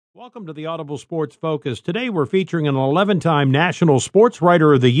Welcome to the Audible Sports Focus. Today we're featuring an 11-time National Sports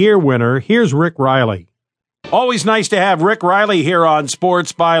Writer of the Year winner. Here's Rick Reilly. Always nice to have Rick Reilly here on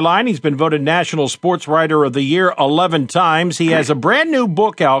Sports Byline. He's been voted National Sports Writer of the Year 11 times. He has a brand new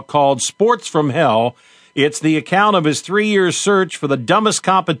book out called Sports from Hell. It's the account of his 3-year search for the dumbest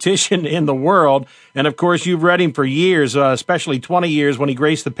competition in the world. And, of course, you've read him for years, especially 20 years when he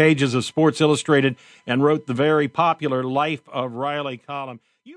graced the pages of Sports Illustrated and wrote the very popular Life of Reilly column.